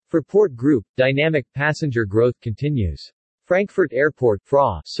Fraport Group, dynamic passenger growth continues. Frankfurt Airport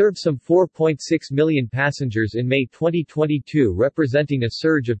 (FRA) served some 4.6 million passengers in May 2022, representing a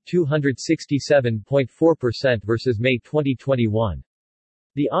surge of 267.4% versus May 2021.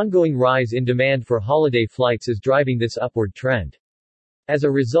 The ongoing rise in demand for holiday flights is driving this upward trend. As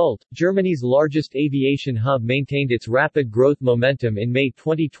a result, Germany's largest aviation hub maintained its rapid growth momentum in May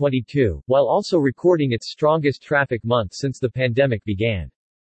 2022, while also recording its strongest traffic month since the pandemic began.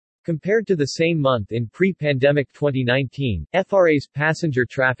 Compared to the same month in pre-pandemic 2019, FRA's passenger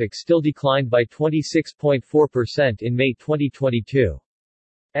traffic still declined by 26.4% in May 2022.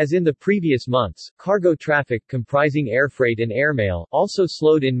 As in the previous months, cargo traffic comprising airfreight and airmail also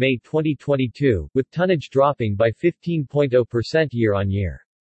slowed in May 2022, with tonnage dropping by 15.0% year-on-year.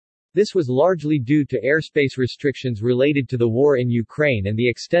 This was largely due to airspace restrictions related to the war in Ukraine and the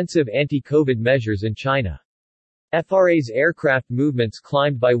extensive anti-COVID measures in China. FRA's aircraft movements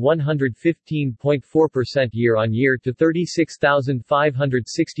climbed by 115.4% year-on-year to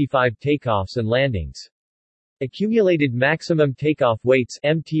 36,565 takeoffs and landings. Accumulated maximum takeoff weights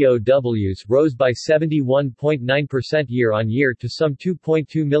 (MTOWs) rose by 71.9% year-on-year to some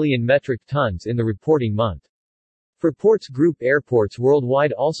 2.2 million metric tons in the reporting month. Fraport's group airports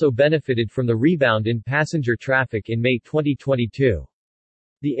worldwide also benefited from the rebound in passenger traffic in May 2022.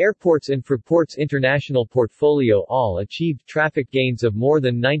 The airports in Fraport's international portfolio all achieved traffic gains of more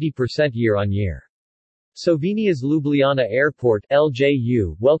than 90% year-on-year. Slovenia's Ljubljana Airport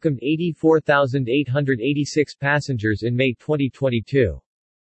 (LJU) welcomed 84,886 passengers in May 2022.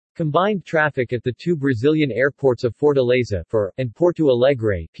 Combined traffic at the two Brazilian airports of Fortaleza (FAR) and Porto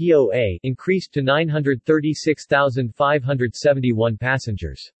Alegre (POA) increased to 936,571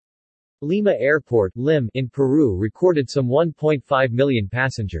 passengers. Lima Airport (LIM) in Peru recorded some 1.5 million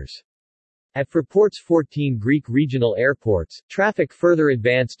passengers. At Fraport's 14 Greek regional airports, traffic further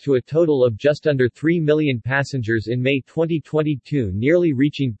advanced to a total of just under 3 million passengers in May 2022, nearly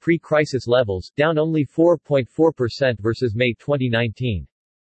reaching pre-crisis levels, down only 4.4% versus May 2019.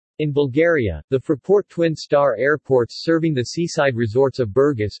 In Bulgaria, the Fraport Twin Star airports serving the seaside resorts of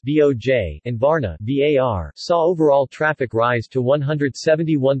Burgas (BOJ) and Varna (VAR) saw overall traffic rise to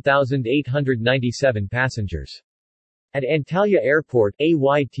 171,897 passengers. At Antalya Airport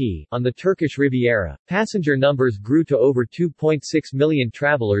 (AYT) on the Turkish Riviera, passenger numbers grew to over 2.6 million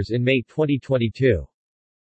travelers in May 2022.